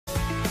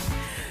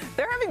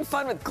They're having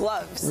fun with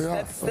gloves.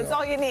 That's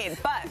all you need.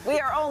 But we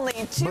are only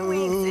 2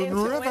 weeks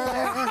into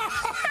winter.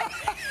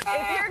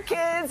 If your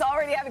kids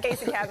already have a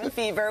case of cabin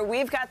fever,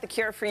 we've got the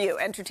cure for you.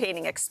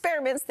 Entertaining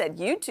experiments that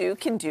you too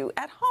can do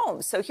at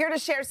home. So here to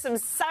share some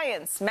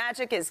science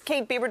magic is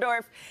Kate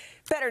Bibedorf,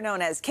 better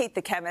known as Kate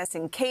the Chemist.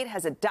 And Kate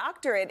has a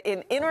doctorate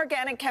in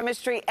inorganic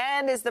chemistry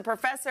and is the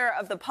professor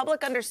of the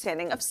public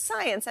understanding of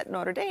science at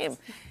Notre Dame.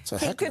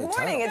 Kate, good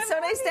morning. It's so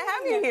nice to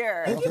have you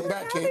here. Thank you for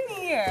having me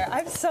here.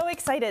 I'm so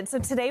excited. So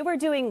today we're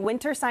doing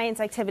winter science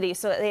activities.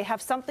 So they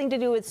have something to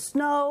do with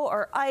snow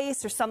or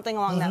ice or something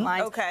along that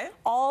line. Okay.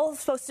 All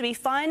supposed to be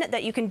fun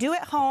that you can do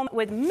at home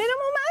with minimal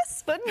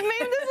mess, but maybe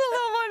there's a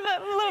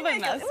little bit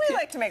of mess. We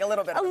like to make a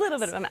little bit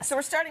of a mess. So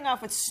we're starting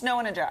off with snow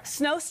in a jar.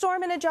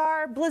 Snowstorm in a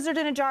jar, blizzard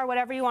in a jar,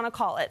 whatever you want to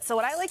call it. So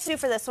what I like to do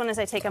for this one is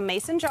I take a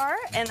mason jar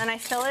and then I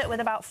fill it with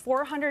about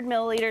 400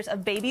 milliliters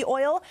of baby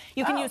oil.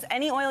 You can use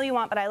any oil you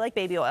want, but I like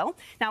baby oil.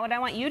 Now what I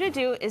want you to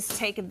do is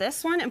take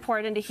this one and pour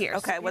it into here.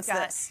 Okay, so what's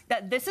this?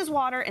 This is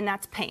water and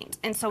that's paint.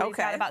 And so we've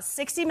got about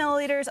 60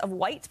 milliliters of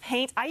white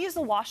paint. I use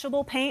the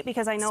washable paint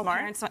because I know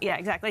parents don't, yeah,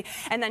 exactly.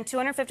 And then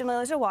 250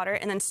 milliliters of water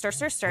and then stir,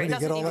 stir, stir. Where do you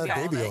get all that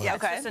baby oil? Yeah,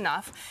 okay. Just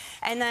enough.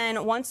 And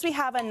then once we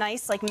have a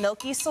nice like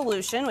milky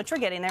solution, which we're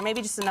getting there,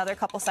 maybe just another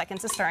couple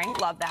seconds of stirring.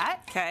 Love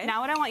that. Okay.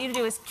 Now what I want you to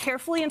do is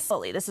carefully and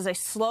slowly. This is a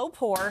slow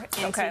pour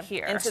into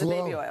here. Into the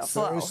baby oil.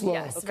 Very slow.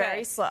 Yes,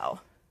 very slow.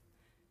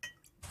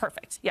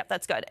 Perfect. Yep,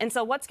 that's good. And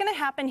so what's going to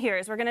happen here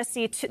is we're going to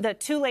see the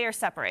two layers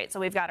separate. So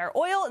we've got our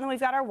oil and then we've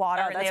got our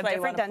water. And they have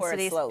different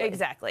densities.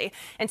 Exactly.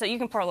 And so you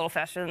can pour a little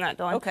faster than that,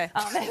 Dawn. Okay.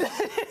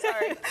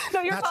 Sorry.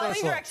 No, you're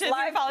following directions.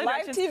 Live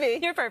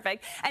TV. You're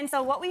perfect. And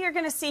so what we are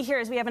going to see here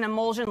is we have an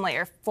emulsion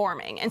layer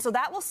forming. And so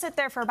that will sit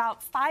there for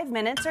about 5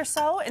 minutes or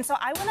so. And so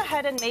I went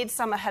ahead and made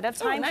some ahead of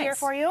time here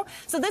for you.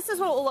 So this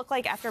is what it will look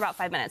like after about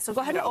 5 minutes. So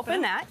go ahead and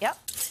open that. Yep.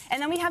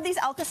 And then we have these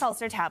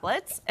Alka-Seltzer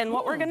tablets. And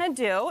what we're going to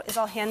do is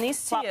I'll hand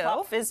these to you.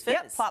 Plop, fizz, fizz.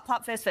 Yep, plop,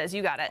 plop, fizz, fizz.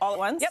 You got it. All at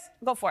once? Yep,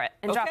 go for it.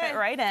 And drop it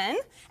right in.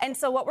 And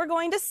so what we're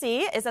going to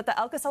see is that the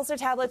Alka-Seltzer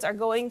tablets are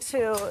going to...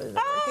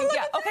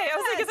 yeah, okay, I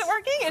was like, is it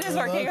working? It is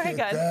working. Okay,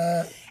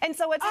 good. And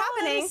so what's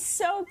happening... That is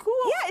so cool.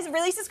 Yeah, it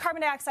releases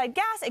carbon dioxide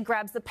gas. It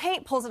grabs the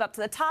paint, pulls it up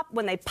to the top.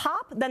 When they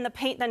pop, then the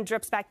paint then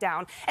drips back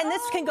down. And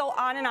this can go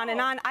on and on and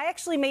on. I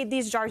actually made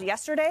these jars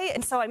yesterday.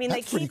 And so, I mean,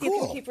 you can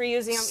keep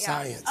reusing them.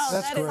 Science. Yeah.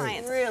 That's that great. is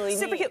science. Really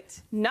super cute.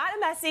 Not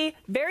messy,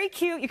 very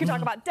cute. You can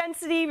talk about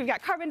density. We've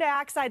got carbon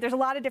dioxide. There's a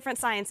lot of different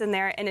science in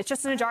there, and it's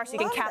just in a jar, so you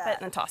can cap it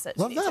and then toss it.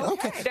 Love that.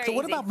 Okay. So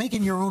what about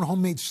making your own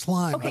homemade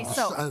slime? Okay,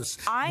 so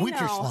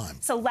winter slime.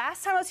 So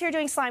last time I was here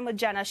doing slime with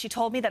Jenna, she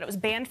told me that it was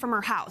banned from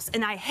her house,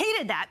 and I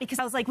hated that because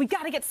I was like, we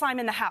got to get slime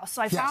in the house.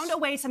 So I found a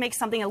way to make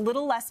something a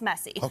little less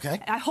messy. Okay.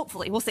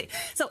 Hopefully, we'll see.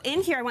 So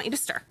in here, I want you to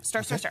stir,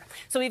 stir, stir, stir.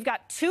 So we've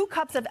got 2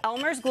 cups of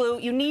Elmer's glue.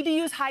 You need to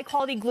use high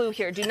quality glue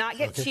here. Do not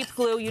get cheap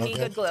glue. You need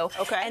good glue.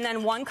 Okay. And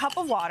then 1 cup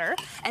of water,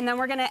 and then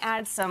we're going to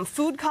add some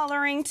food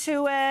coloring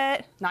to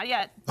it. Not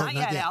yet. Not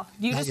yet, Al.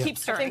 You just keep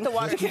stirring. I think the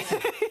water.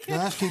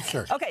 Let's keep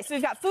stirring. Okay, so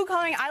we've got food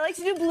coloring. I like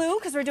to do blue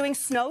because we're doing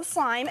snow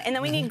slime, and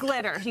then we need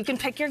glitter. You can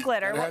pick your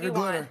glitter. What you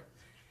want.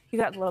 You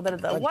got a little bit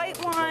of the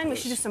white one. We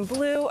should do some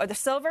blue or the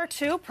silver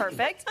too.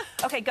 Perfect.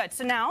 Okay, good.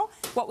 So now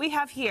what we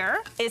have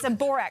here is a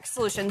borax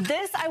solution.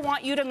 This I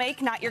want you to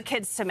make, not your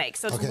kids to make.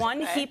 So it's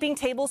 1 heaping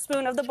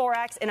tablespoon of the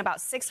borax in about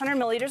 600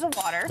 milliliters of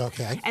water.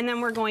 Okay. And then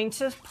we're going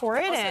to pour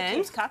it in. It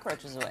keeps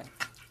cockroaches away.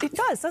 It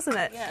does, doesn't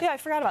it? Yeah, I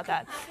forgot about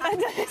that.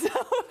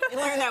 You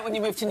learned that when you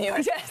moved to New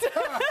York. Yes.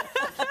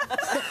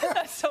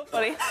 That's so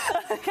funny.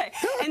 Okay,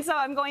 and so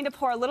I'm going to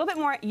pour a little bit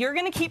more. You're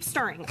going to keep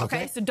stirring,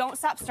 okay? So don't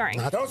stop stirring.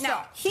 Don't stop.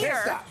 Now,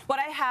 here, what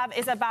I have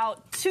is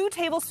about 2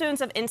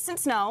 tablespoons of instant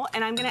snow,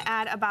 and I'm going to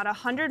add about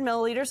 100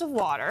 milliliters of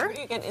water. Where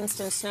do you get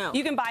instant snow?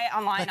 You can buy it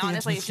online,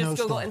 honestly.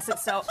 Just Google instant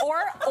snow.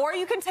 Or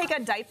you can take a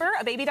diaper,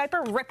 a baby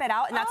diaper, rip it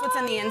out, and that's what's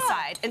in the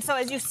inside. And so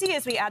as you see,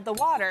 as we add the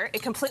water,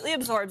 it completely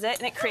absorbs it,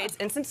 and it creates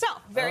instant snow.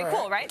 Very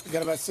cool, right? You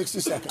got about 60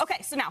 seconds.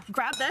 Okay, so now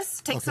grab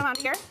this, take some out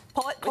of here,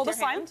 pull the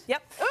slime,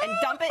 and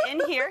dump it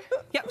in here.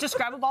 Yep, just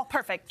grab a ball,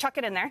 perfect, chuck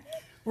it in there.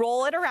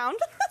 Roll it around,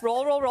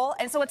 roll, roll, roll.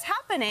 And so what's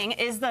happening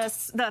is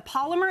the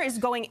polymer is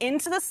going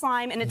into the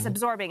slime and it's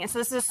absorbing. And so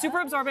this is a super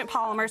absorbent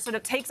polymer, so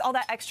it takes all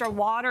that extra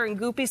water and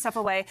goopy stuff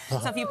away.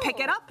 So if you pick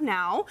it up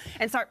now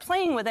and start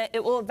playing with it,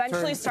 it will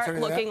eventually start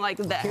looking like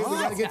this. Okay, we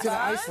gotta get to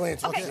the ice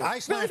lanterns. Okay,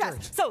 ice really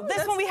lanterns. fast. So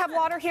this one we have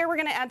water here. We're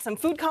gonna add some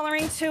food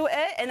coloring to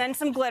it and then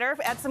some glitter.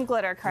 Add some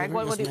glitter, Craig.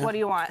 What do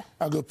you want?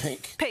 I'll go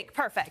pink. Pink,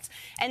 perfect.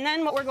 And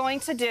then what we're going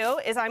to do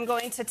is I'm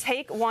going to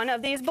take one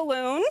of these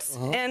balloons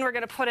and we're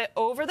gonna put it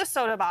over the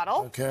soda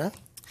bottle. Okay.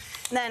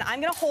 Then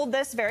I'm going to hold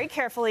this very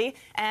carefully,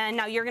 and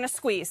now you're going to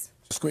squeeze.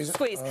 Squeeze it?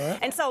 Squeeze. Right.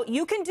 And so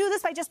you can do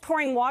this by just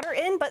pouring water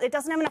in, but it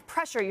doesn't have enough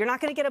pressure. You're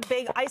not going to get a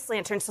big ice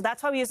lantern, so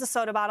that's why we use the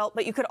soda bottle,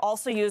 but you could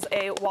also use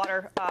a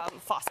water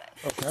faucet.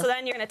 Okay. So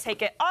then you're going to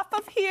take it off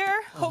of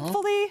here,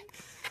 hopefully.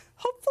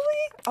 Hopefully.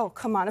 Oh,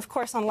 come on. Of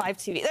course on live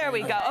TV. There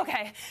we go.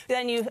 Okay.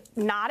 Then you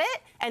knot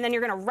it, and then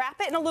you're going to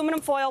wrap it in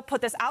aluminum foil, put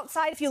this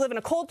outside if you live in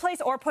a cold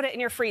place, or put it in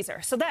your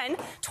freezer. So then,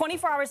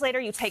 24 hours later,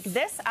 you take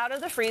this out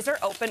of the freezer,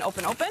 open,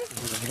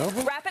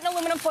 wrap it in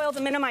aluminum foil to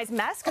minimize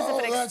mess, because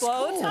if it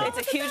explodes,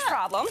 it's a huge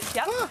problem.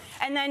 Yep.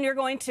 And then you're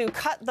going to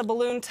cut the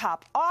balloon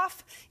top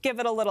off, give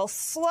it a little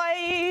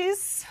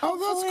slice. Oh,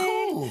 that's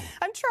cool.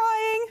 I'm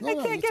trying.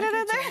 I can't get it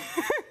in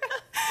there.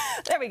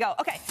 There we go.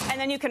 Okay. And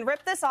then you can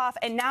rip this off,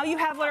 and now you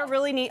have what are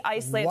really neat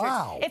ice lanterns.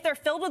 Wow. If they're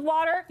filled with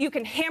water, you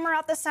can hammer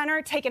out the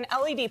center, take an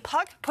LED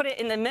puck, put it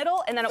in the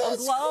middle, and then it will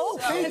glow. Cool.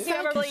 Kate, You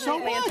have a really so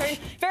neat lantern.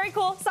 Very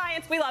cool.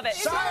 Science. We love it.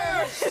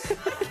 Science!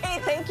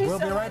 Kate, thank you so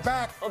much. We'll be right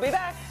back. We'll be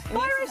back. You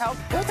need some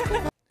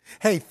help?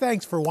 Hey,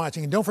 thanks for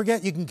watching. And don't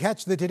forget, you can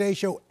catch the Today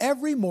Show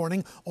every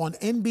morning on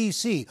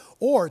NBC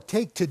or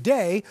take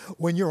Today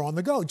when you're on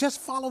the go.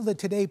 Just follow the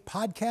Today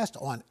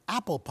podcast on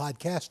Apple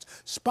Podcasts,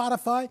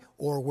 Spotify,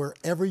 or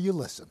wherever you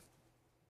listen.